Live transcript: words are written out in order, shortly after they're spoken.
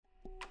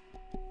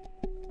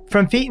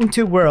From Feet in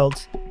Two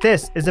Worlds,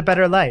 this is A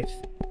Better Life,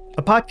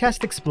 a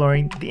podcast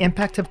exploring the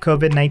impact of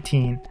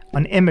COVID-19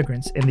 on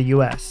immigrants in the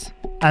U.S.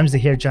 I'm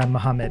Zahir Jan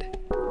Mohammed.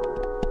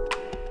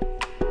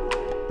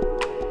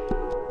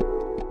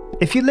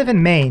 If you live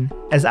in Maine,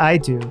 as I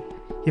do,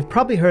 you've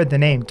probably heard the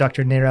name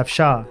Dr. Nirav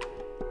Shah.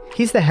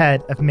 He's the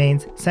head of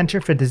Maine's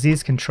Center for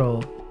Disease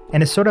Control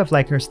and is sort of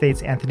like her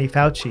state's Anthony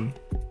Fauci.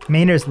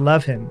 Mainers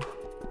love him.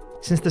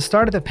 Since the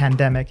start of the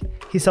pandemic,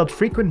 he's held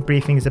frequent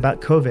briefings about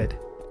COVID.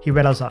 He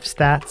rattles off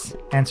stats,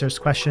 answers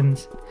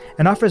questions,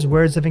 and offers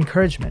words of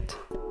encouragement.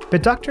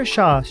 But Dr.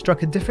 Shah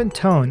struck a different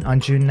tone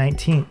on June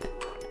 19th.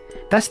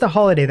 That's the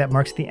holiday that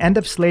marks the end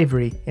of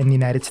slavery in the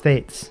United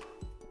States.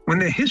 When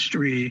the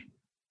history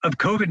of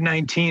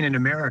COVID-19 in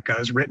America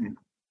is written,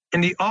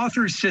 and the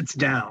author sits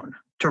down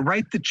to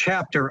write the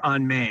chapter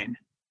on Maine,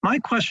 my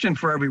question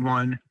for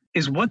everyone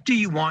is, what do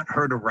you want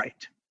her to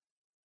write?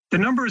 The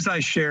numbers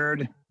I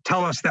shared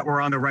tell us that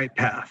we're on the right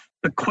path.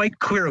 But quite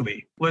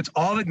clearly, let's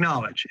all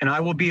acknowledge, and I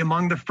will be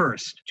among the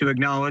first to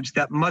acknowledge,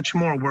 that much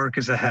more work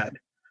is ahead.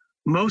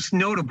 Most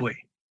notably,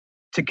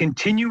 to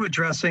continue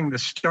addressing the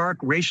stark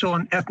racial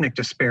and ethnic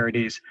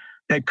disparities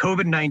that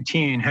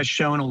COVID-19 has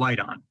shown a light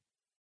on.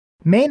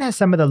 Maine has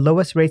some of the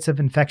lowest rates of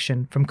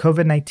infection from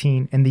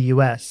COVID-19 in the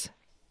U.S.,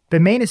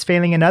 but Maine is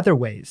failing in other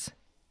ways.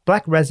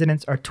 Black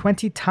residents are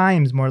 20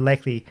 times more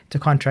likely to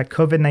contract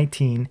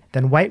COVID-19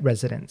 than white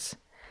residents.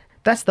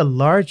 That's the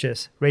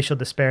largest racial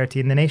disparity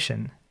in the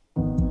nation.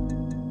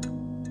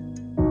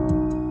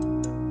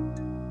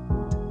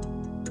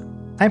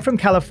 I'm from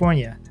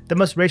California, the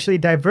most racially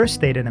diverse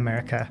state in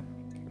America.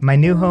 My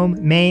new home,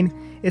 Maine,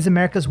 is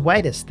America's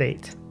whitest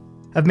state.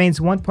 Of Maine's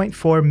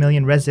 1.4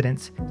 million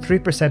residents,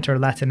 3% are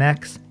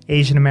Latinx,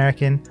 Asian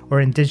American,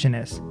 or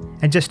Indigenous,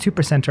 and just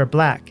 2% are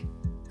Black.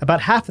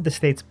 About half of the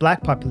state's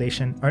Black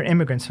population are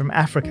immigrants from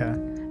Africa,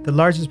 the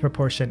largest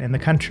proportion in the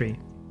country.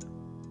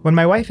 When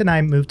my wife and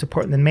I moved to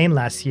Portland, Maine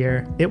last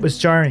year, it was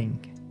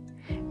jarring.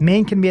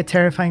 Maine can be a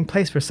terrifying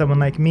place for someone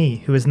like me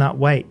who is not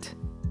white.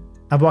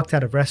 I've walked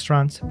out of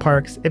restaurants,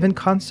 parks, even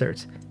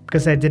concerts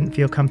because I didn't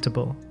feel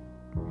comfortable.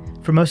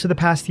 For most of the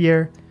past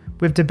year,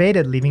 we've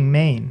debated leaving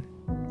Maine.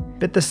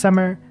 But this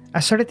summer,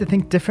 I started to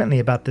think differently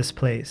about this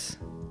place.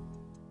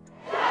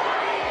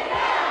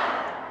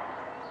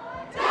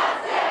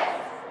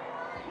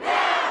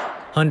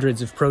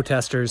 Hundreds of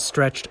protesters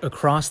stretched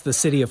across the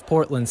city of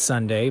Portland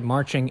Sunday,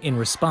 marching in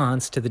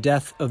response to the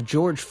death of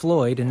George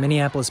Floyd in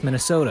Minneapolis,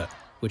 Minnesota,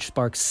 which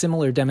sparked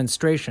similar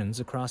demonstrations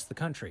across the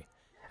country.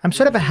 I'm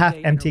sort of a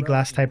half-empty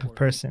glass type of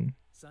person.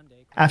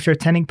 After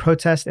attending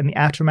protests in the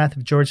aftermath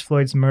of George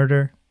Floyd's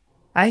murder,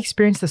 I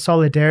experienced a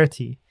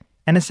solidarity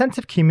and a sense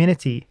of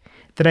community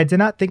that I did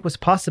not think was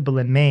possible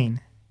in Maine.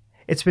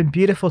 It's been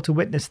beautiful to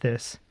witness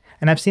this,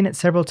 and I've seen it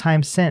several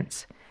times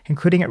since,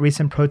 including at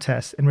recent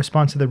protests in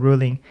response to the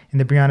ruling in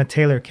the Breonna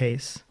Taylor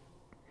case.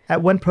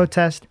 At one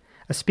protest,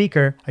 a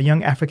speaker, a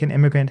young African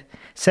immigrant,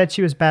 said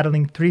she was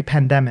battling 3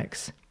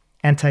 pandemics: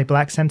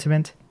 anti-Black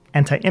sentiment,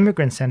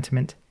 anti-immigrant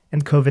sentiment,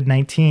 and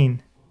COVID-19.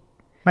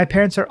 My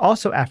parents are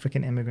also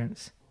African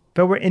immigrants,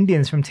 but we're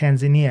Indians from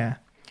Tanzania,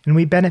 and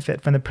we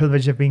benefit from the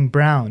privilege of being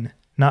brown,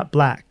 not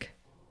Black.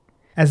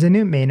 As a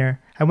new Mainer,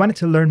 I wanted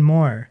to learn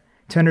more,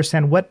 to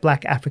understand what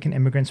Black African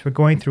immigrants were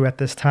going through at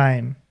this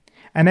time.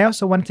 And I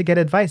also wanted to get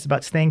advice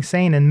about staying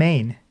sane in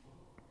Maine.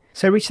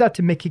 So I reached out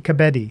to Mickey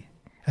Kabedi,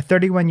 a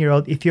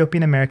 31-year-old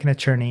Ethiopian-American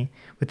attorney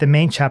with the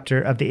Maine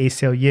chapter of the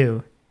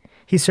ACLU.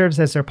 He serves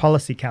as their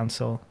policy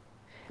counsel.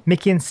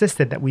 Mickey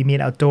insisted that we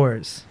meet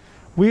outdoors.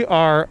 We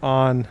are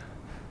on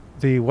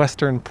the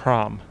Western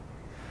Prom,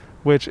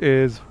 which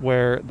is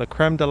where the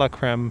creme de la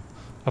creme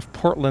of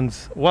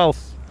Portland's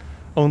wealth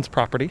owns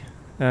property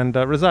and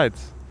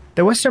resides.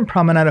 The Western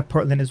Promenade of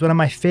Portland is one of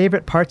my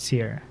favorite parts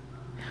here.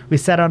 We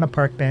sat on a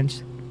park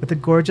bench with a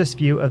gorgeous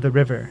view of the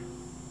river.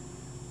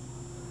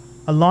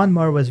 A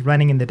lawnmower was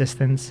running in the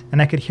distance,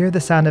 and I could hear the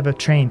sound of a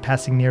train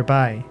passing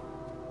nearby.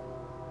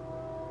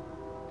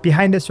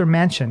 Behind us were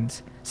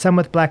mansions, some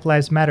with Black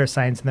Lives Matter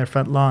signs in their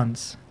front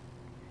lawns.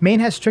 Maine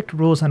has strict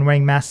rules on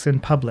wearing masks in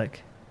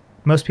public.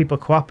 Most people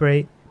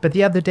cooperate, but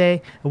the other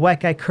day, a white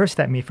guy cursed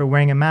at me for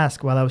wearing a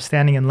mask while I was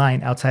standing in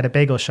line outside a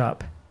bagel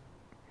shop.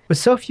 With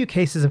so few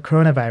cases of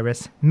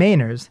coronavirus,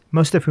 Mainers,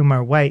 most of whom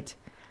are white,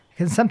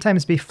 can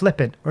sometimes be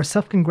flippant or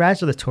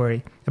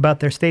self-congratulatory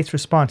about their state's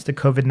response to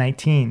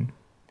COVID-19.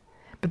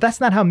 But that's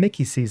not how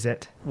Mickey sees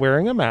it.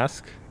 Wearing a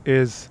mask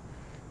is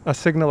a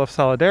signal of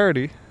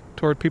solidarity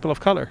toward people of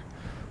color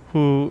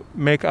who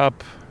make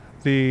up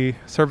the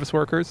service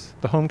workers,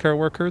 the home care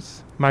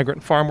workers,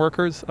 migrant farm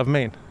workers of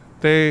Maine.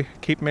 They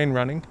keep Maine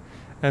running,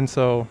 and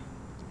so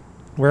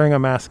wearing a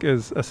mask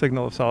is a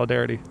signal of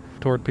solidarity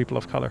toward people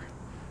of color.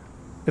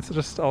 It's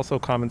just also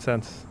common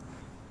sense.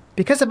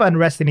 Because of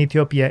unrest in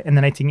Ethiopia in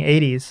the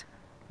 1980s,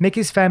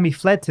 Mickey's family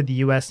fled to the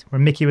U.S. where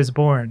Mickey was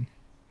born.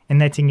 In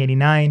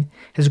 1989,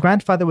 his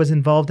grandfather was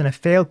involved in a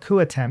failed coup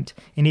attempt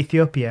in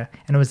Ethiopia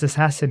and was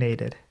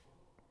assassinated.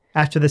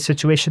 After the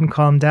situation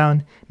calmed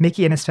down,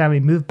 Mickey and his family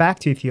moved back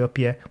to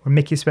Ethiopia, where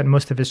Mickey spent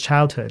most of his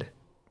childhood.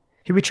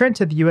 He returned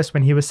to the U.S.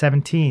 when he was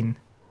 17.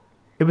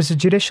 It was a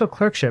judicial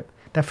clerkship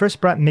that first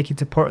brought Mickey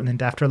to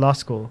Portland after law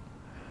school.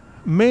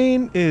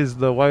 Maine is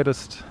the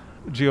widest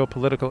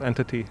geopolitical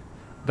entity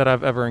that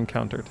I've ever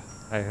encountered.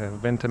 I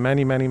have been to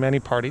many, many, many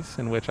parties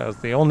in which I was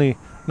the only,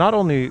 not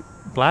only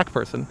black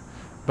person,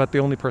 but the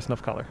only person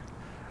of color.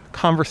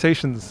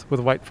 Conversations with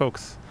white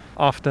folks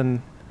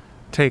often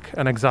take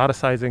an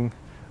exoticizing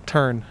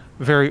turn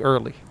very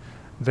early.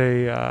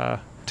 They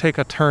take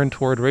a turn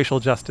toward racial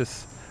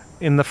justice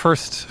in the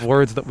first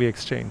words that we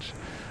exchange.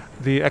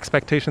 The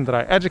expectation that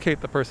I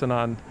educate the person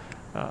on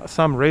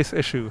some race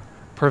issue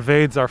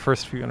pervades our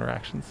first few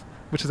interactions,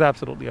 which is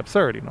absolutely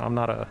absurd. You know, I'm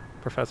not a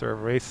professor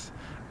of race.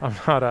 I'm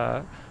not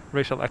a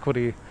racial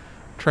equity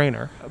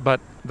trainer, but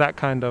that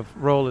kind of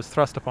role is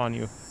thrust upon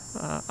you.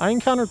 I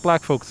encountered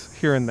black folks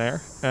here and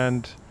there,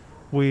 and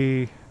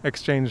we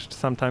exchanged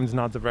sometimes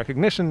nods of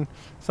recognition,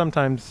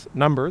 sometimes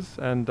numbers,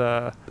 and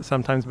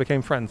sometimes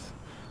became friends.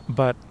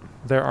 But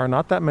there are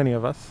not that many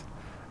of us,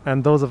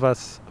 and those of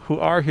us who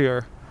are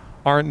here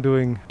aren't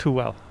doing too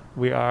well.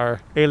 We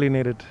are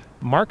alienated,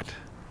 marked,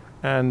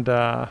 and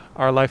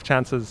our life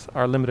chances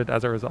are limited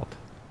as a result.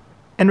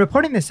 In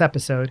reporting this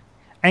episode,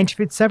 I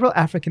interviewed several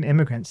African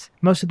immigrants,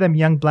 most of them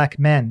young black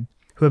men,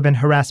 who have been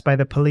harassed by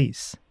the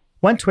police.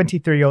 One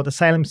 23-year-old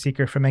asylum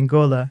seeker from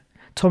Angola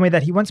told me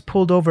that he once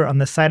pulled over on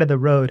the side of the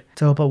road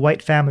to help a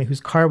white family whose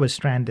car was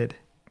stranded.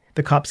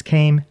 The cops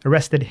came,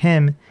 arrested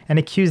him, and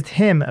accused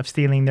him of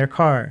stealing their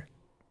car.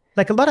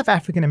 Like a lot of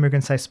African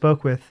immigrants I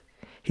spoke with,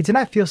 he did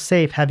not feel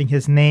safe having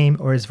his name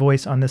or his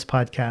voice on this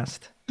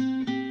podcast.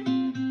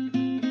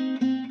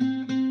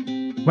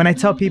 When I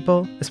tell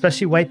people,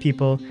 especially white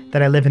people,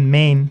 that I live in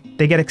Maine,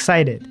 they get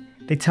excited.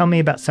 They tell me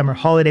about summer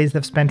holidays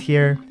they've spent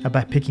here,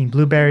 about picking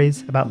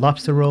blueberries, about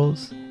lobster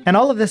rolls. And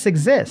all of this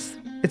exists.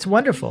 It's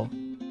wonderful.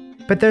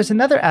 But there's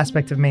another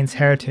aspect of Maine's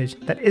heritage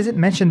that isn't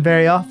mentioned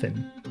very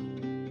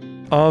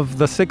often. Of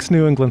the 6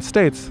 New England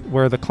states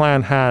where the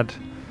Klan had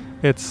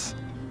its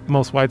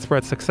most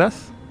widespread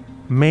success,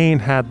 Maine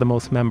had the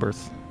most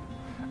members.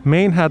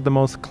 Maine had the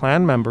most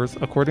Klan members,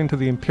 according to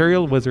the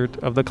Imperial Wizard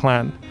of the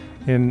Klan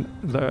in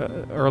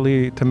the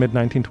early to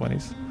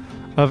mid-1920s,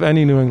 of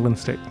any New England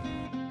state.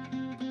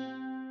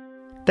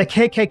 The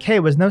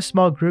KKK was no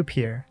small group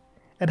here.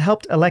 It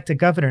helped elect a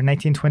governor in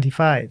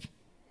 1925.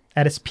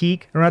 At its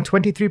peak, around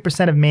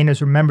 23% of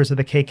Mainers were members of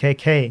the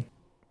KKK.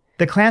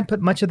 The Klan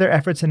put much of their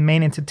efforts in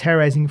Maine into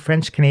terrorizing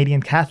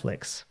French-Canadian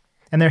Catholics,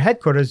 and their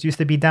headquarters used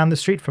to be down the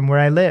street from where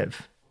I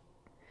live.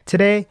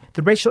 Today,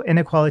 the racial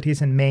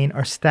inequalities in Maine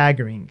are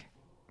staggering.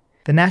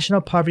 The national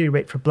poverty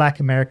rate for Black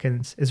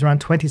Americans is around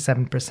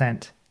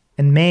 27%.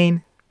 In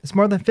Maine, it's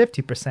more than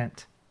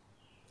 50%.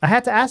 I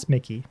had to ask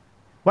Mickey,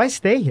 why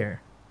stay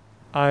here?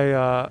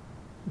 I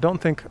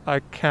don't think I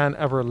can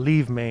ever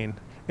leave Maine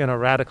in a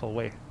radical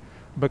way,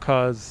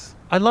 because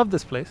I love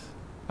this place.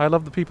 I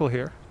love the people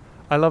here.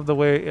 I love the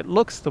way it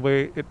looks, the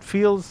way it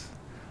feels.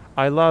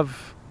 I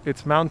love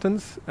its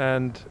mountains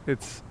and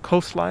its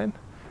coastline,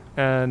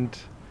 and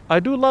I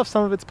do love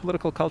some of its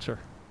political culture.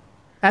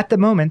 At the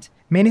moment,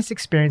 Maine is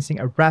experiencing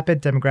a rapid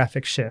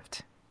demographic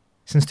shift.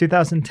 Since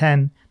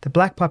 2010, the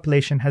Black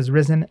population has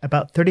risen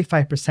about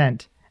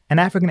 35%, and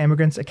African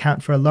immigrants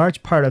account for a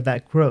large part of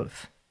that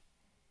growth.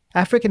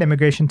 African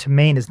immigration to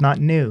Maine is not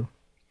new.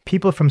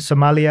 People from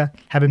Somalia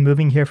have been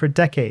moving here for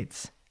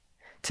decades.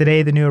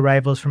 Today, the new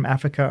arrivals from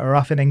Africa are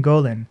often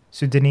Angolan,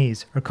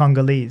 Sudanese, or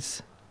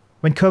Congolese.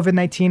 When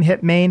COVID-19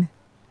 hit Maine,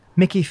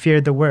 Mickey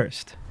feared the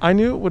worst. I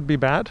knew it would be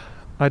bad.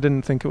 I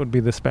didn't think it would be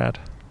this bad.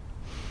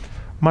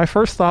 My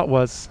first thought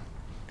was,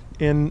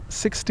 in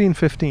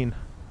 1615,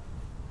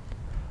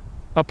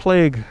 a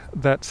plague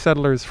that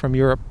settlers from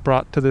Europe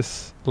brought to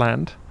this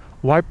land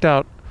wiped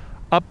out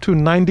up to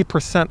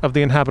 90% of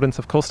the inhabitants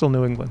of coastal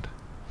New England.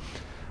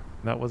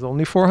 That was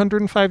only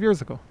 405 years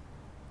ago.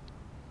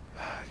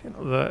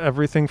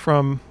 Everything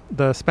from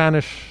the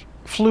Spanish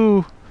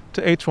flu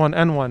to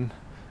H1N1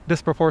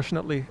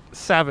 disproportionately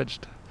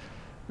savaged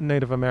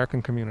Native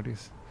American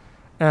communities.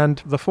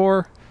 And the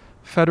 4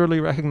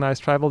 federally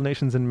recognized tribal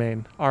nations in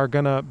Maine are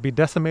going to be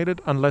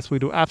decimated unless we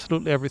do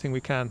absolutely everything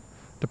we can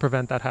to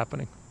prevent that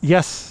happening.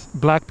 Yes,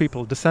 Black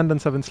people,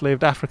 descendants of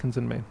enslaved Africans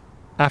in Maine,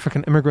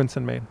 African immigrants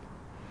in Maine,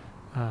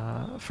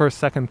 first,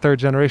 second, third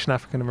generation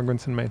African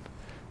immigrants in Maine,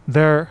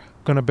 they're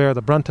going to bear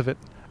the brunt of it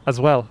as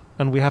well,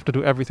 and we have to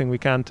do everything we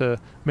can to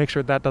make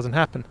sure that doesn't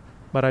happen.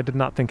 But I did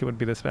not think it would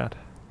be this bad.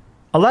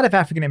 A lot of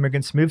African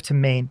immigrants moved to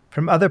Maine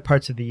from other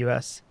parts of the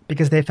U.S.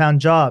 because they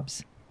found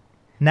jobs.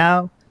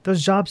 Now,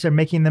 those jobs are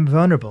making them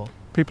vulnerable.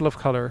 People of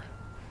color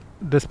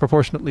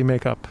disproportionately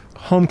make up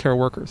home care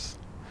workers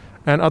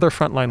and other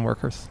frontline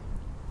workers.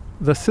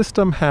 The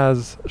system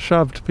has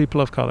shoved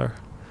people of color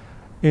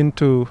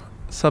into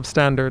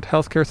substandard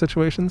healthcare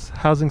situations,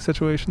 housing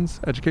situations,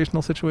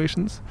 educational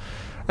situations,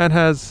 and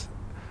has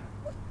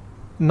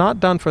not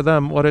done for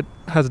them what it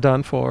has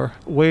done for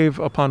wave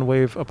upon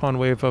wave upon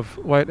wave of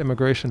white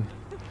immigration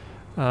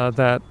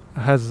that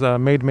has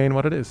made Maine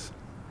what it is.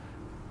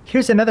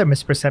 Here's another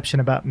misperception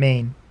about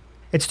Maine.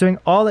 It's doing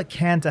all it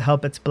can to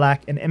help its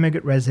Black and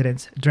immigrant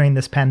residents during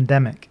this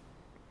pandemic.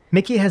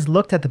 Mickey has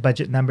looked at the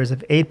budget numbers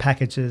of aid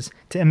packages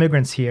to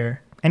immigrants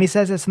here, and he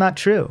says it's not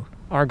true.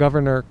 Our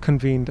governor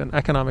convened an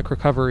economic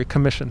recovery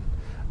commission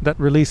that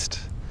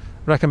released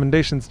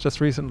recommendations just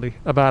recently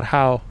about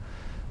how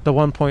the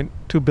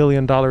 $1.2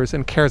 billion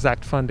in CARES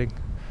Act funding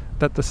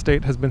that the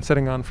state has been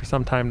sitting on for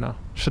some time now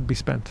should be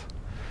spent.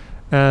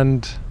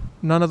 And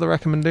none of the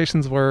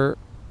recommendations were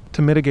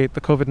to mitigate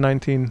the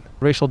COVID-19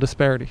 racial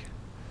disparity.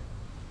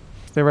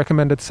 They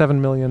recommended $7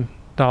 million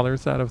out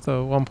of the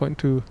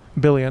 $1.2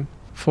 billion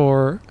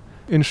for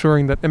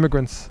ensuring that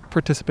immigrants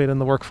participate in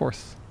the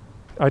workforce.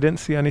 I didn't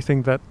see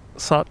anything that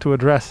sought to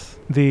address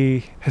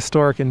the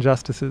historic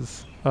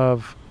injustices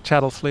of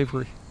chattel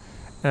slavery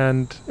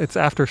and its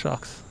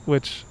aftershocks,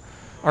 which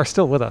are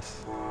still with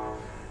us.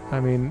 I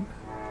mean,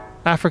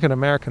 African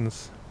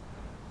Americans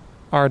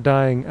are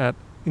dying at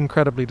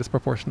incredibly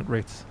disproportionate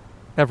rates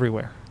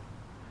everywhere.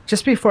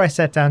 Just before I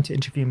sat down to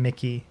interview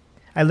Mickey,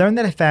 I learned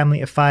that a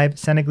family of 5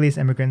 Senegalese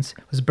immigrants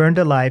was burned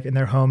alive in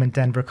their home in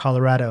Denver,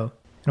 Colorado,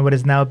 in what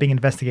is now being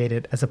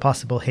investigated as a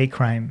possible hate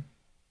crime.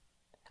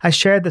 I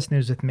shared this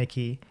news with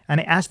Mickey, and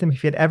I asked him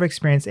if he had ever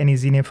experienced any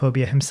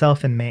xenophobia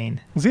himself in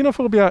Maine.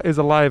 Xenophobia is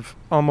alive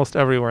almost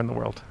everywhere in the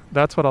world.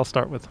 That's what I'll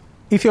start with.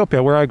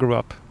 Ethiopia, where I grew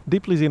up,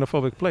 deeply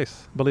xenophobic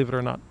place, believe it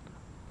or not.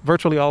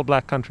 Virtually all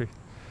black country.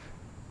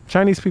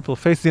 Chinese people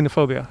face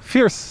xenophobia,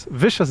 fierce,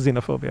 vicious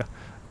xenophobia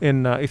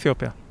in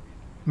Ethiopia.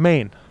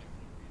 Maine.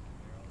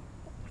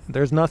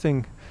 There's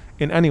nothing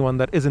in anyone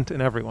that isn't in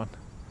everyone.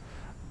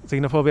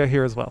 Xenophobia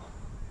here as well.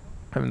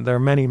 I mean, there are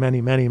many, many,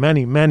 many,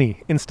 many,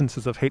 many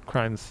instances of hate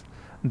crimes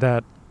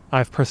that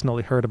I've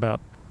personally heard about.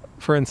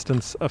 For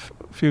instance, a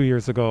few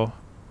years ago,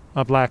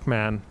 a black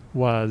man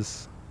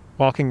was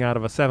walking out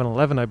of a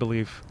 7-Eleven, I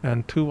believe,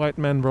 and 2 white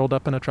men rolled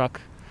up in a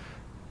truck,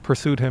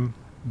 pursued him,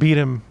 beat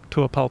him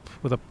to a pulp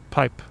with a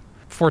pipe.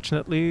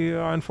 Fortunately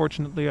or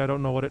unfortunately, I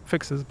don't know what it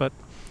fixes, but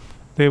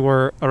they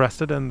were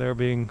arrested and they're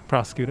being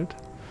prosecuted.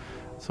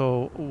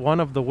 So one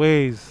of the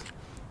ways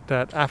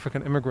that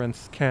African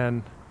immigrants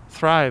can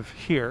thrive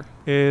here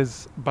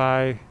is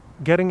by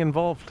getting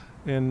involved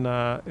in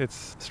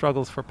its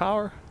struggles for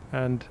power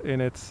and in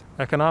its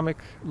economic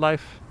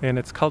life, in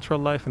its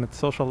cultural life, in its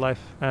social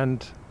life.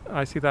 And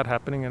I see that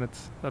happening, and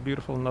it's a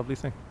beautiful and lovely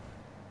thing.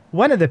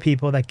 One of the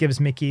people that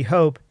gives Mickey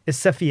hope is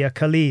Safia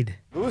Khalid.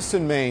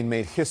 Lewiston, Maine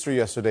made history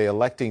yesterday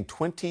electing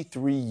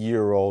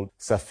 23-year-old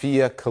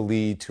Safia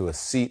Khalid to a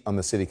seat on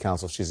the city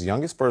council. She's the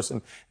youngest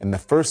person and the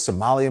first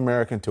Somali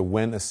American to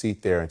win a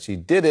seat there. And she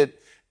did it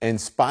in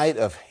spite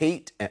of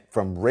hate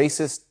from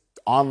racist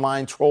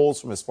online trolls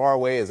from as far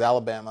away as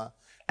Alabama.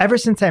 Ever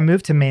since I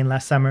moved to Maine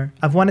last summer,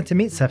 I've wanted to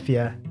meet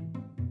Safia.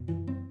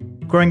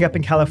 Growing up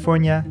in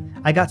California,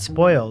 I got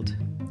spoiled.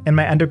 In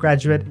my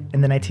undergraduate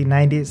in the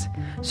 1990s,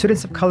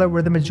 students of color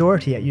were the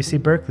majority at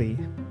UC Berkeley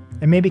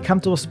and made me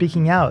comfortable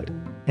speaking out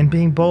and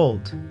being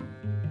bold.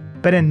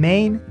 But in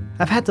Maine,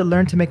 I've had to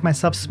learn to make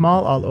myself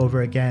small all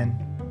over again.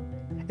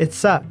 It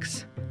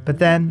sucks, but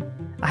then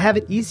I have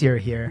it easier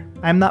here.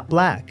 I'm not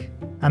black.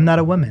 I'm not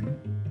a woman.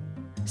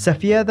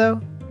 Safia, though,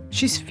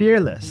 she's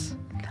fearless.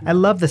 I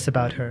love this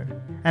about her,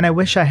 and I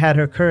wish I had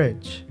her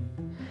courage.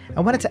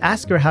 I wanted to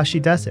ask her how she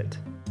does it.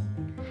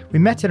 We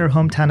met in her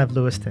hometown of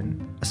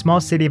Lewiston, a small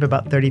city of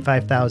about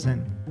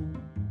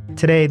 35,000.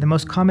 Today, the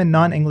most common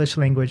non-English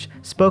language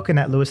spoken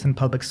at Lewiston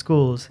public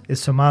schools is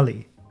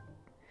Somali.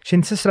 She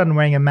insisted on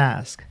wearing a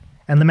mask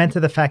and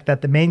lamented the fact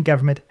that the Maine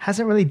government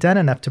hasn't really done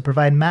enough to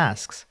provide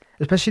masks,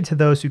 especially to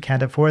those who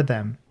can't afford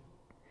them.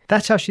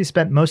 That's how she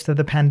spent most of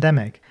the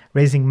pandemic,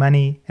 raising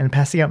money and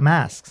passing out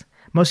masks,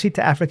 mostly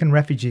to African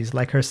refugees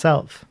like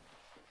herself.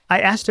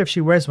 I asked her if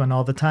she wears one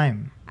all the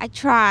time. I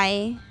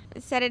try.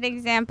 Set an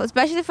example,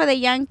 especially for the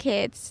young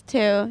kids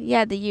too.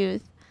 Yeah, the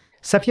youth.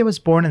 Safia was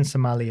born in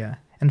Somalia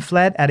and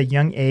fled at a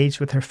young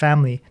age with her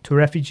family to a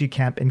refugee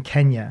camp in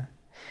Kenya.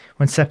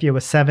 When Safia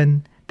was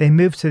 7, they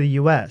moved to the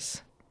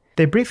U.S.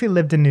 They briefly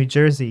lived in New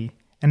Jersey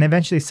and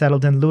eventually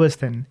settled in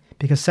Lewiston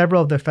because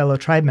several of their fellow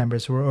tribe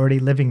members were already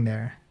living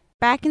there.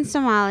 Back in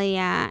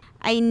Somalia,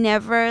 I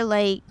never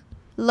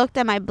looked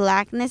at my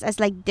blackness as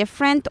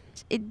different.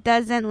 It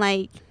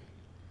doesn't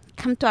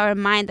come to our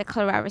mind the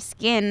color of our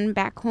skin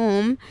back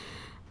home.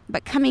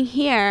 But coming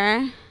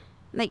here,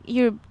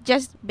 you're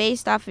just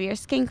based off of your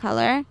skin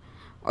color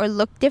or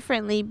look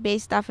differently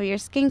based off of your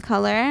skin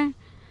color.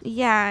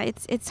 Yeah,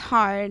 it's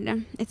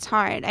hard. It's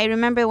hard. I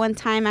remember one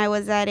time I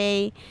was at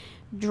a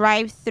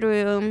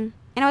drive-through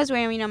and I was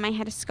wearing, my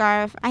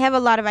headscarf. I have a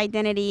lot of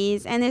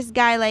identities, and this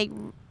guy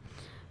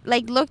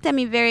looked at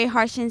me very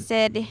harsh and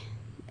said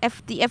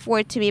the F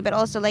word to me, but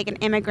also an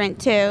immigrant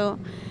too.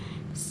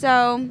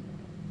 So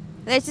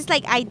there's just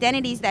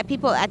identities that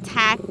people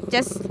attack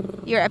just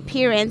your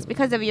appearance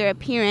because of your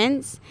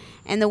appearance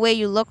and the way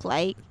you look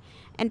like.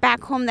 And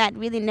back home, that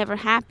really never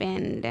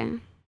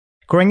happened.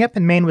 Growing up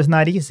in Maine was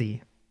not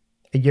easy.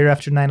 A year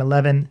after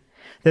 9/11,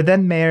 the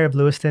then mayor of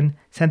Lewiston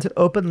sent an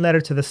open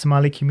letter to the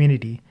Somali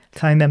community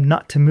telling them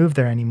not to move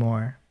there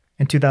anymore.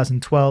 In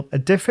 2012, a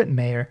different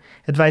mayor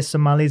advised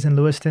Somalis in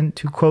Lewiston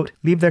to, quote,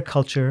 leave their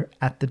culture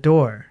at the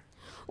door.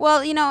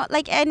 Well,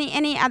 like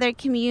any other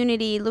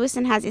community,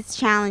 Lewiston has its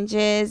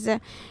challenges,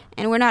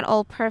 and we're not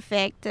all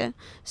perfect.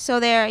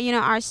 So there,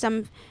 are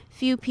some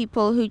few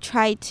people who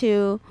try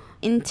to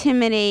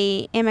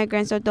intimidate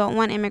immigrants or don't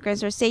want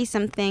immigrants or say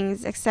some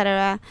things,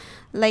 etc.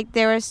 Like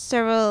there were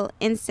several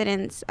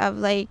incidents of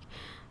like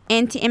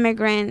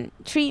anti-immigrant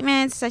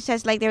treatments, such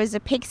as like there was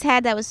a pig's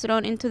head that was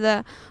thrown into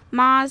the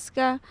mosque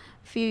a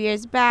few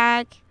years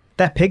back.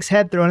 That pig's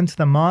head thrown into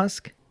the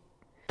mosque?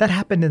 That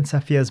happened in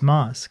Safia's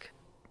mosque.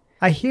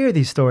 I hear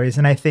these stories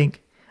and I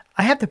think,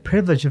 I have the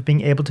privilege of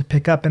being able to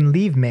pick up and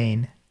leave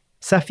Maine.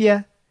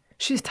 Safia,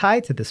 she's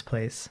tied to this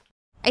place.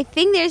 I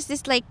think there's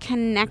this like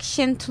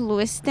connection to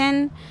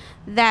Lewiston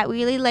that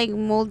really like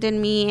molded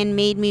me and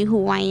made me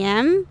who I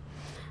am.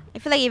 I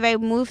feel like if I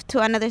moved to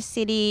another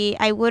city,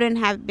 I wouldn't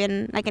have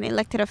been like an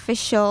elected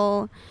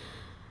official.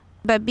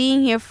 But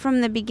being here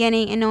from the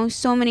beginning and knowing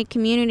so many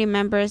community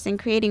members and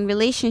creating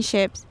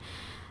relationships,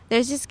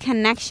 there's this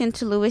connection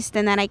to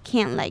Lewiston that I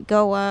can't let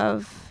go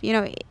of.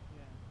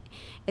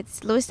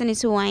 It's Lewiston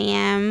is who I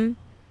am.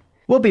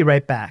 We'll be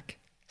right back.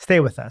 Stay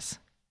with us.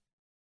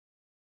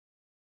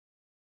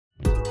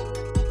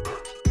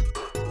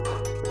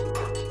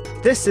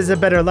 This is A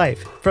Better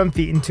Life from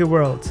Feet in Two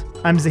Worlds.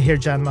 I'm Zahir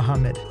Jan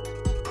Mohammed.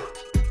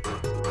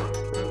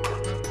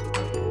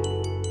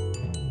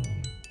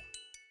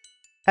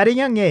 At a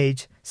young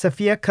age,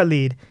 Safia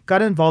Khalid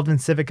got involved in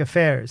civic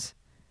affairs,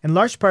 in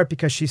large part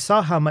because she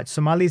saw how much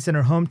Somalis in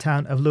her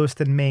hometown of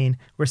Lewiston, Maine,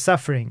 were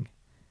suffering.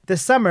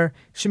 This summer,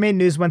 she made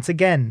news once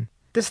again,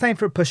 this time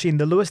for pushing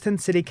the Lewiston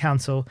City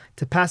Council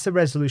to pass a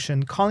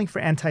resolution calling for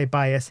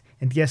anti-bias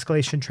and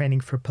de-escalation training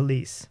for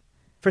police.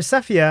 For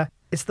Safia,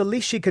 it's the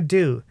least she could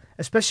do,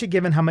 especially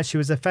given how much she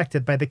was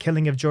affected by the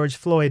killing of George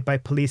Floyd by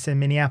police in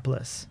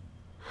Minneapolis.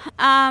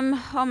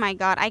 Oh my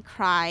God, I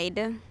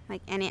cried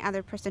like any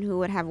other person who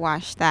would have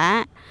watched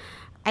that.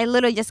 I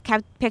literally just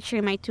kept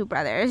picturing my two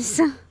brothers.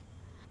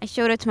 I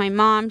showed it to my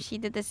mom. She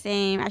did the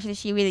same. Actually,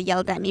 she really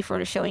yelled at me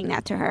for showing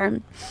that to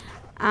her.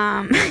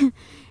 And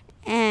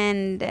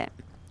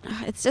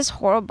it's just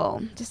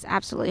horrible, just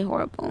absolutely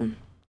horrible.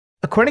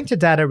 According to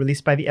data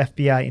released by the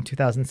FBI in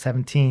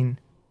 2017,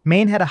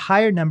 Maine had a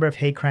higher number of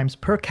hate crimes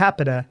per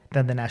capita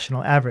than the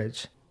national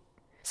average.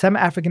 Some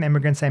African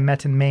immigrants I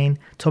met in Maine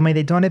told me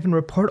they don't even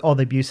report all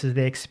the abuses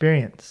they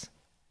experience.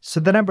 So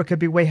the number could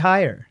be way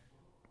higher.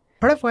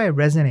 Part of why I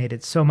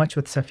resonated so much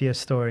with Safia's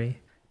story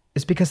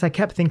is because I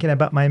kept thinking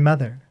about my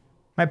mother.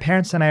 My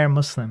parents and I are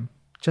Muslim,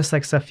 just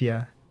like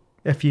Safia.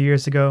 A few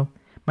years ago,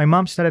 my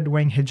mom started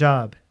wearing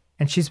hijab,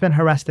 and she's been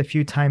harassed a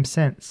few times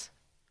since.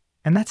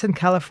 And that's in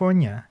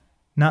California,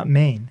 not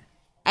Maine.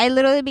 I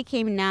literally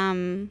became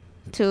numb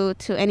to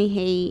any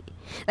hate.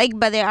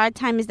 But there are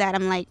times that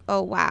I'm like,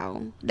 oh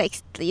wow,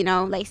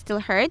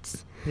 still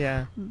hurts.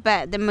 Yeah.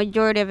 But the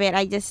majority of it,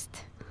 I just...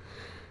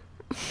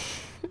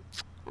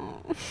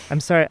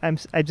 I'm sorry. I'm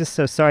just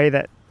so sorry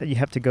that you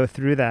have to go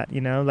through that,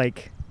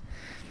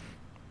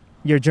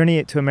 your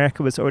journey to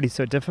America was already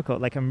so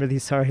difficult. I'm really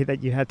sorry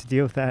that you had to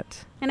deal with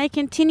that. And I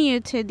continue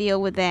to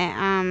deal with it.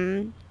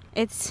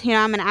 It's,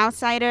 I'm an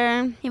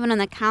outsider, even on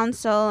the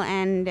council,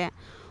 and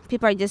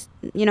people are just,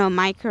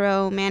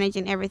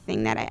 micromanaging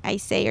everything that I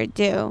say or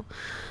do.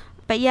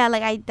 But yeah,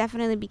 I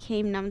definitely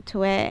became numb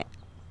to it.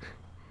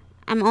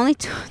 I'm only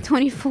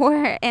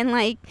 24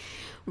 and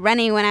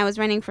running when I was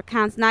running for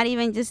council, not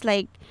even just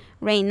right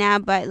now,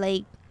 but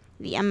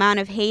the amount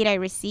of hate I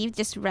received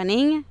just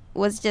running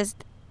was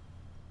just,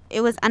 it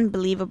was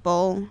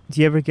unbelievable.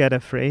 Do you ever get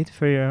afraid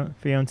for your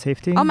own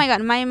safety? Oh my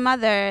God, my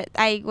mother,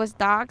 I was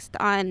doxxed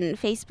on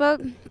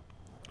Facebook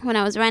when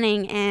I was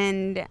running,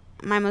 and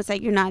my mom was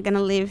like, you're not going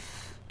to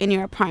live in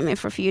your apartment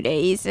for a few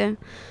days.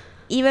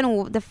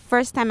 Even the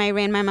first time I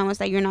ran, my mom was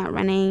like, you're not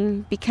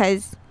running,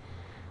 because,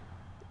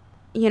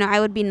 I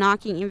would be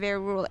knocking in very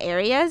rural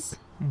areas,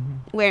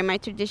 wearing my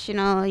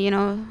traditional,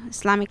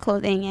 Islamic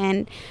clothing,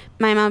 and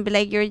my mom would be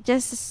like, you're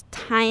just a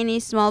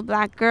tiny, small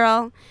black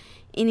girl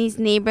in these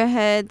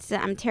neighborhoods.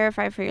 I'm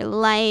terrified for your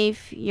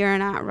life. You're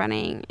not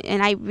running.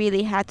 And I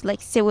really had to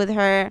sit with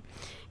her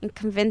and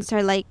convince her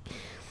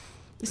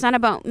it's not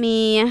about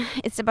me.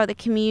 It's about the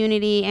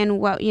community and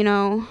what,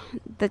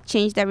 the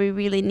change that we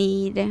really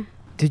need.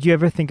 Did you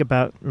ever think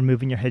about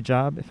removing your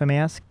hijab, if I may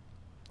ask?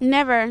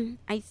 Never.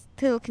 I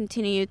still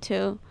continue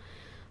to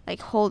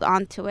hold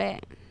on to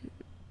it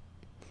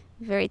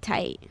very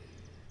tight.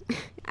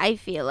 I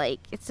feel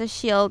like it's a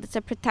shield. It's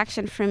a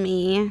protection for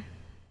me.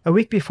 A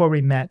week before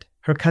we met,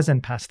 her cousin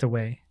passed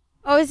away.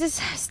 Oh, it's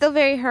just still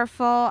very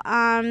hurtful.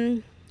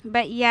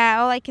 But yeah,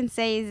 all I can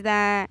say is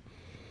that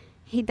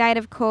he died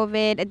of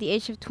COVID at the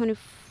age of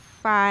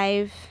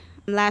 25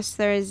 last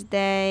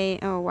Thursday.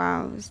 Oh,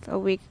 wow. It was a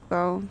week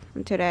ago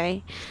from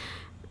today.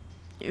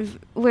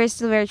 We're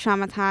still very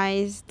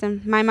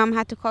traumatized. My mom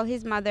had to call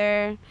his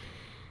mother,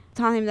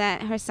 tell him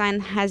that her son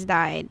has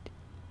died.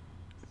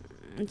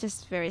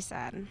 Just very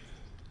sad.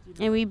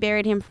 And we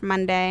buried him for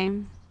Monday.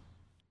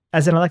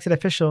 As an elected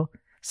official,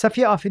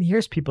 Safia often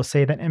hears people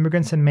say that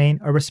immigrants in Maine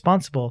are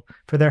responsible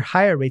for their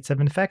higher rates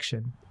of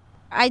infection.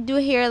 I do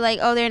hear like,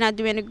 oh, they're not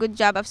doing a good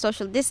job of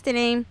social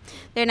distancing.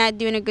 They're not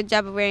doing a good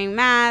job of wearing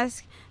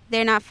masks.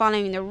 They're not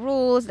following the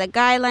rules, the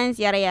guidelines,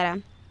 yada,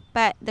 yada.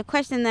 But the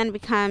question then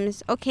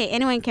becomes, okay,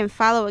 anyone can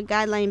follow a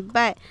guideline,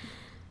 but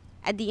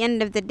at the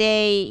end of the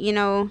day, you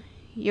know,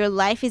 your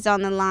life is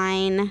on the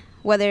line,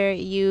 whether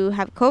you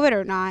have COVID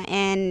or not.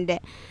 And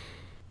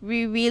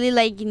we really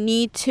like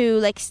need to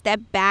like step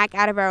back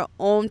out of our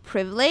own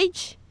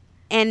privilege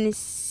and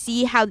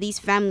see how these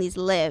families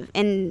live.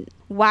 And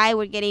why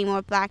we're getting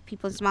more Black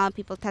people and smaller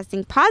people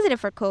testing positive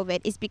for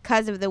COVID is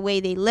because of the way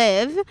they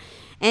live.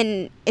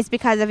 And it's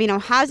because of, you know,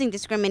 housing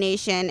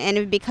discrimination,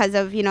 and because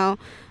of, you know,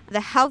 the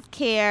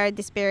healthcare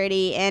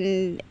disparity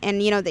and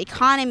you know, the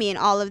economy and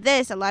all of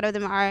this. A lot of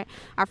them are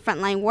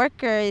frontline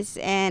workers,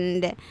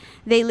 and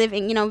they live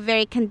in, you know,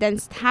 very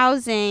condensed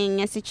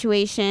housing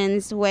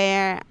situations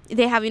where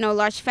they have, you know,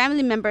 large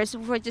family members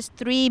for just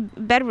 3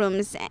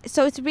 bedrooms.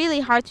 So it's really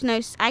hard to, you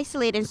know,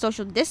 isolate and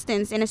social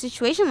distance in a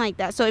situation like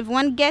that. So if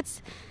one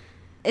gets,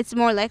 it's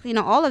more likely, you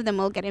know, all of them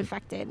will get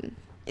infected.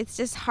 It's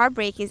just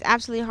heartbreaking. It's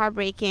absolutely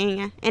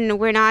heartbreaking. And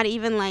we're not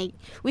even like,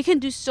 we can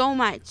do so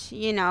much,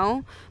 you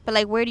know, but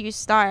like, where do you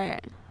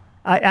start?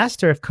 I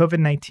asked her if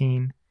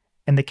COVID-19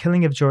 and the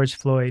killing of George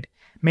Floyd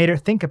made her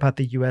think about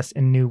the U.S.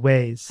 in new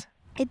ways.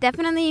 It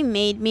definitely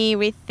made me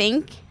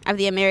rethink of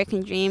the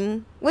American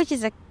dream, which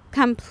is a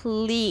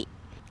complete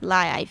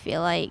lie, I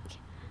feel like,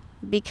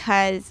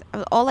 because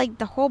of all like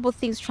the horrible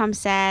things Trump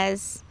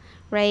says,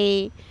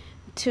 right,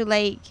 to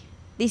like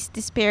these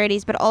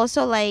disparities, but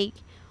also like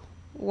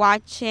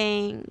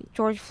watching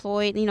George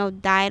Floyd, you know,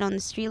 died on the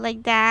street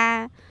like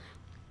that.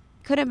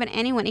 Could have been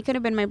anyone. It could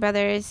have been my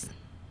brothers.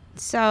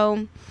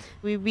 So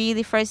we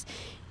really first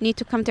need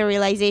to come to a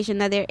realization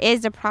that there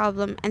is a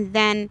problem, and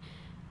then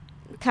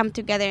come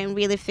together and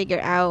really figure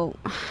out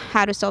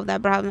how to solve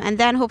that problem. And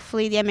then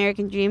hopefully the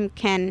American dream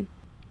can,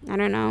 I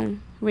don't know,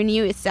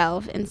 renew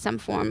itself in some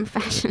form or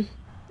fashion.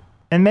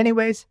 In many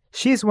ways,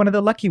 she is one of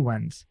the lucky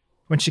ones.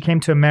 When she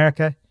came to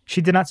America,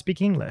 she did not speak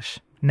English.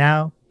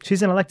 Now,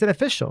 she's an elected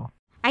official.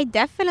 I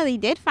definitely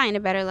did find a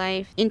better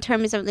life in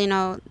terms of, you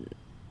know,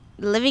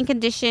 living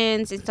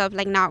conditions and stuff,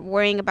 like not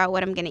worrying about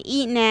what I'm going to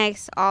eat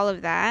next, all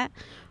of that,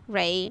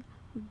 right?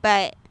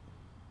 But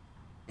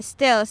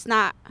still, it's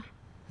not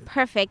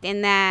perfect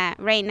in that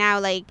right now,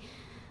 like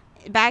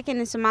back in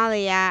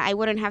Somalia, I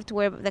wouldn't have to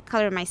worry about the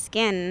color of my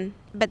skin.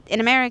 But in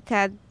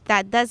America,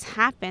 that does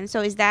happen.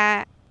 So is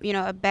that, you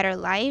know, a better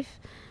life?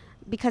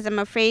 Because I'm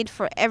afraid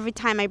for every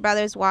time my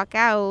brothers walk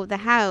out the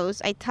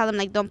house, I tell them,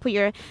 like, don't put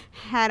your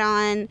hat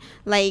on,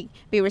 like,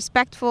 be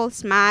respectful,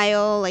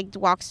 smile, like,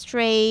 walk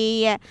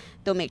straight,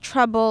 don't make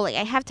trouble. Like,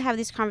 I have to have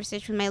this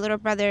conversation with my little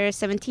brother,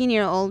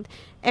 17-year-old,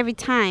 every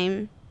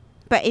time.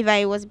 But if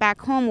I was back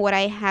home, would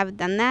I have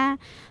done that?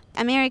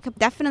 America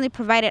definitely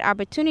provided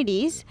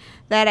opportunities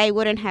that I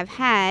wouldn't have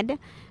had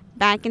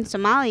back in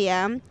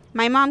Somalia.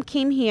 My mom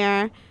came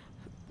here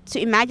to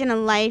imagine a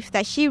life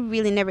that she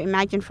really never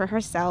imagined for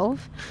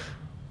herself.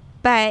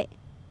 But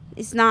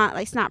it's not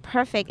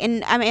perfect.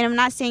 And I mean, I'm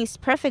not saying it's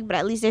perfect, but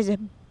at least there's a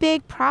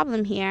big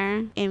problem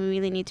here, and we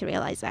really need to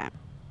realize that.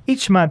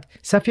 Each month,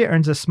 Safia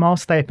earns a small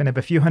stipend of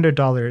a few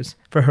 $100s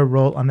for her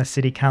role on the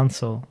city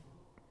council.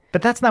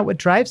 But that's not what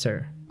drives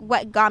her.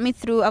 What got me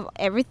through of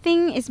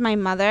everything is my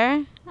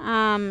mother.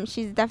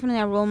 She's definitely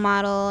a role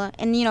model,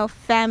 and, you know,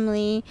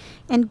 family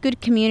and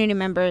good community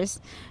members.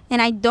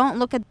 And I don't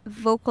look at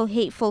vocal,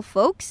 hateful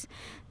folks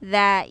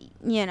that,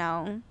 you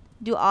know,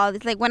 do all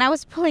this. Like when I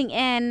was pulling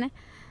in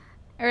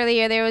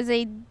earlier, there was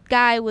a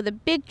guy with a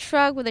big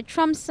truck with a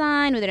Trump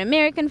sign with an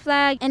American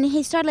flag, and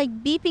he started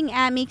like beeping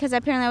at me because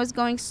apparently I was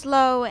going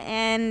slow.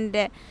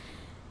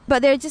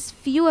 But there are just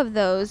few of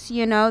those,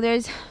 you know.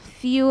 There's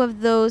few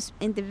of those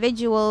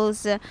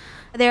individuals.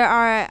 There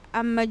are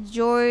a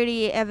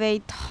majority of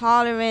a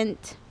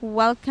tolerant,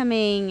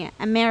 welcoming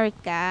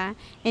America,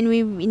 and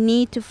we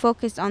need to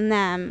focus on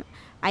them.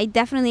 I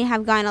definitely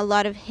have gotten a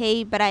lot of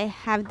hate, but I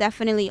have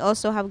definitely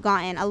also have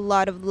gotten a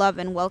lot of love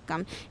and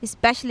welcome,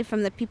 especially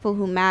from the people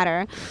who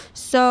matter.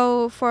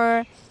 So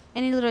for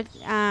any little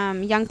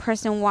young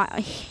person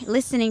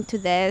listening to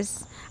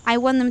this, I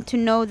want them to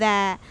know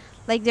that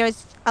like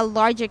there's a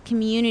larger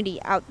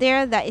community out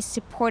there that is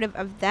supportive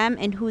of them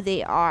and who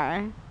they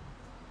are.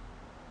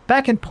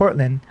 Back in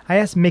Portland, I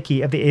asked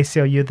Mickey of the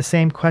ACLU the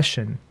same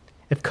question: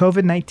 if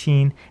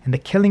COVID-19 and the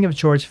killing of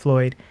George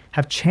Floyd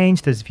have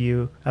changed his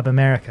view of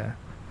America.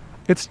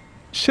 It's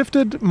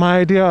shifted my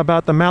idea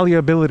about the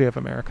malleability of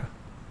America.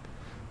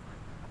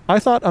 I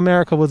thought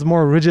America was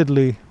more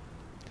rigidly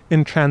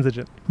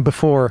intransigent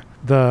before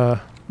the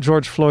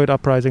George Floyd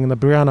uprising and the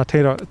Breonna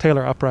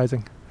Taylor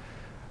uprising.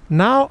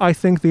 Now I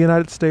think the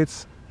United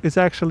States is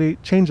actually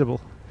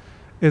changeable,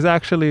 is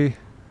actually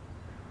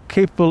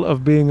capable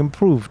of being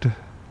improved.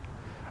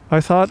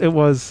 I thought it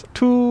was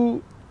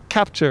too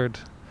captured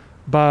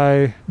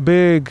by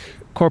big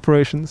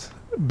corporations,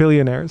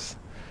 billionaires,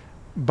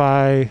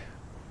 by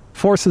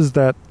forces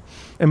that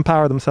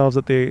empower themselves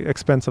at the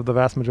expense of the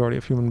vast majority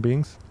of human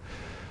beings.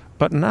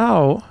 But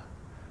now,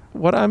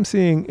 what I'm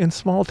seeing in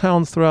small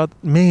towns throughout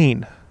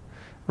Maine,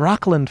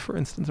 Rockland, for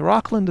instance.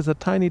 Rockland is a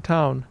tiny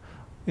town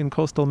in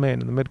coastal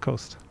Maine, in the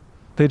mid-coast.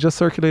 They just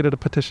circulated a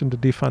petition to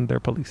defund their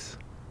police.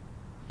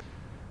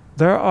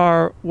 There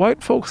are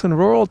white folks in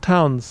rural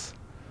towns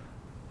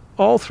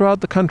all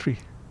throughout the country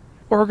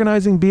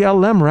organizing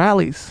BLM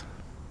rallies.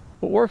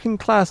 Working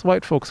class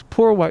white folks,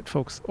 poor white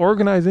folks,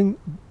 organizing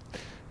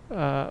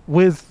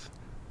with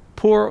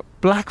poor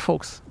black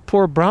folks,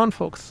 poor brown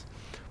folks,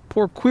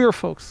 poor queer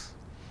folks,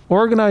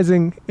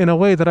 organizing in a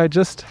way that I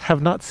just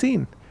have not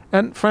seen.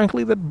 And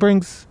frankly, that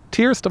brings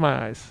tears to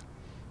my eyes.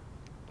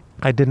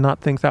 I did not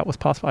think that was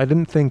possible. I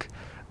didn't think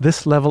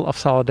this level of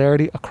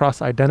solidarity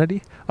across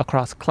identity,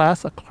 across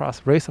class,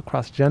 across race,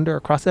 across gender,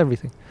 across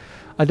everything.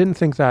 I didn't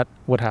think that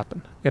would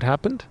happen. It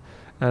happened,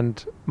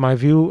 and my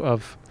view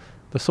of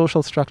the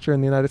social structure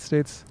in the United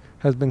States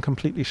has been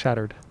completely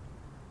shattered.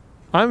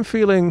 I'm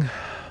feeling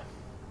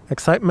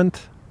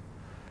excitement,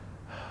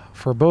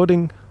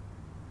 foreboding,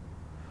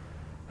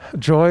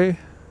 joy,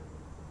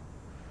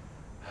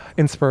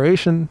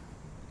 inspiration,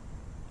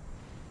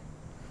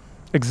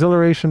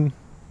 exhilaration,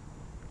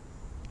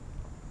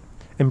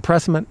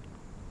 impressment.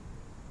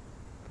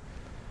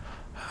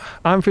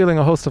 I'm feeling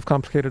a host of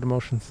complicated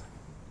emotions.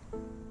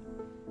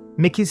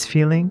 Mickey's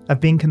feeling of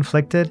being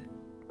conflicted,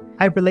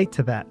 I relate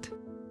to that.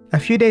 A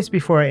few days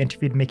before I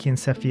interviewed Mickey and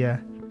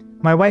Safia,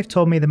 my wife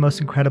told me the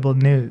most incredible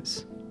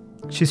news.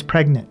 She's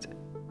pregnant.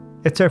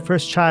 It's her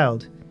first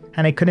child,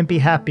 and I couldn't be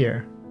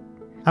happier.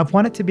 I've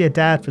wanted to be a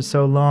dad for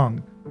so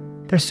long.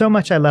 There's so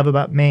much I love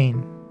about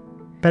Maine,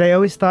 but I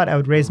always thought I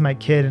would raise my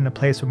kid in a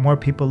place where more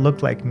people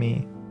look like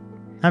me.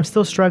 I'm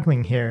still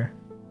struggling here,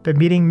 but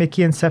meeting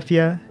Mickey and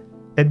Safia,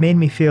 it made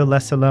me feel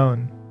less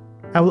alone.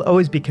 I will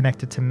always be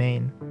connected to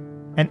Maine,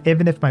 and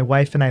even if my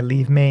wife and I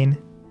leave Maine,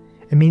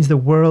 it means the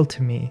world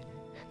to me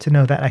to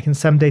know that I can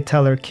someday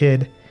tell her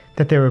kid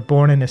that they were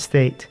born in a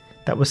state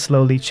that was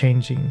slowly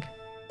changing.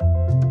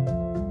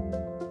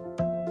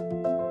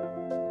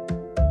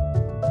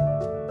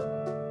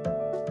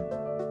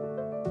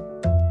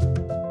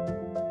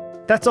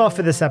 That's all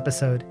for this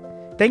episode.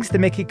 Thanks to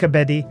Mickey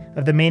Kabedi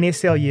of the Maine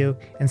ACLU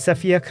and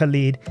Safia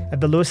Khalid of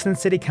the Lewiston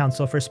City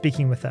Council for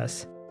speaking with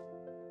us.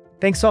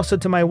 Thanks also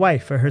to my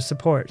wife for her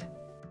support.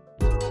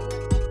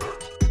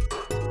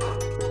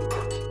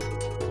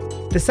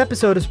 This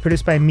episode is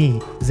produced by me,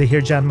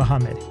 Zahir Jan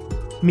Mohammed.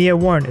 Mia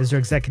Warren is our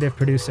executive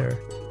producer.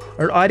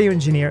 Our audio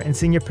engineer and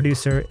senior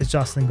producer is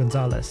Jocelyn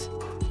Gonzalez.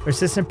 Our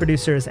assistant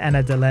producer is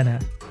Ana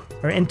Delena.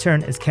 Our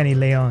intern is Kenny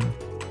Leon.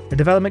 Our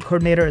development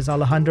coordinator is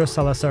Alejandro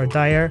Salazar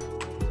Dyer.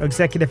 Our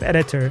executive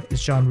editor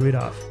is John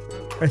Rudolph.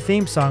 Our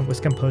theme song was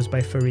composed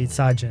by Fareed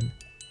Sajan.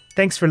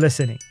 Thanks for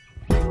listening.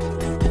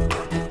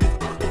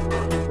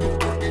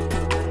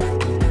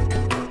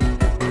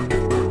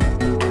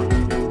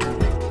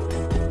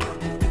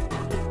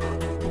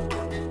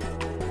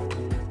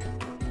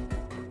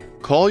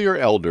 Call Your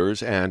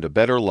Elders and A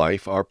Better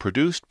Life are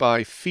produced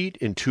by Feet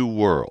in Two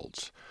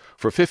Worlds.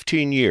 For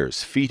 15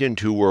 years, Feet in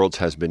Two Worlds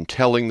has been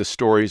telling the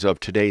stories of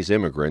today's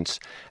immigrants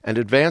and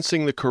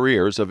advancing the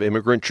careers of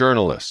immigrant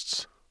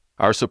journalists.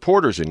 Our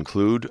supporters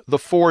include the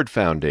Ford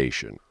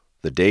Foundation,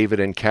 the David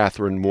and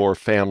Catherine Moore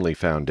Family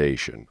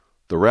Foundation,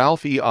 the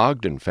Ralph E.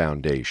 Ogden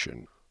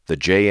Foundation, the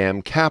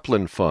J.M.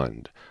 Kaplan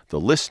Fund, the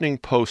Listening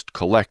Post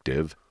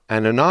Collective,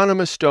 an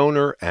anonymous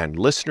donor, and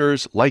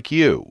listeners like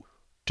you.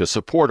 To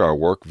support our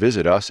work,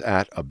 visit us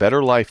at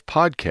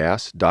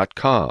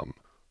abetterlifepodcast.com.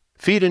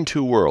 Feet in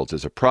Two Worlds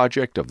is a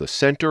project of the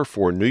Center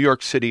for New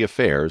York City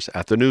Affairs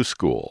at the New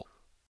School.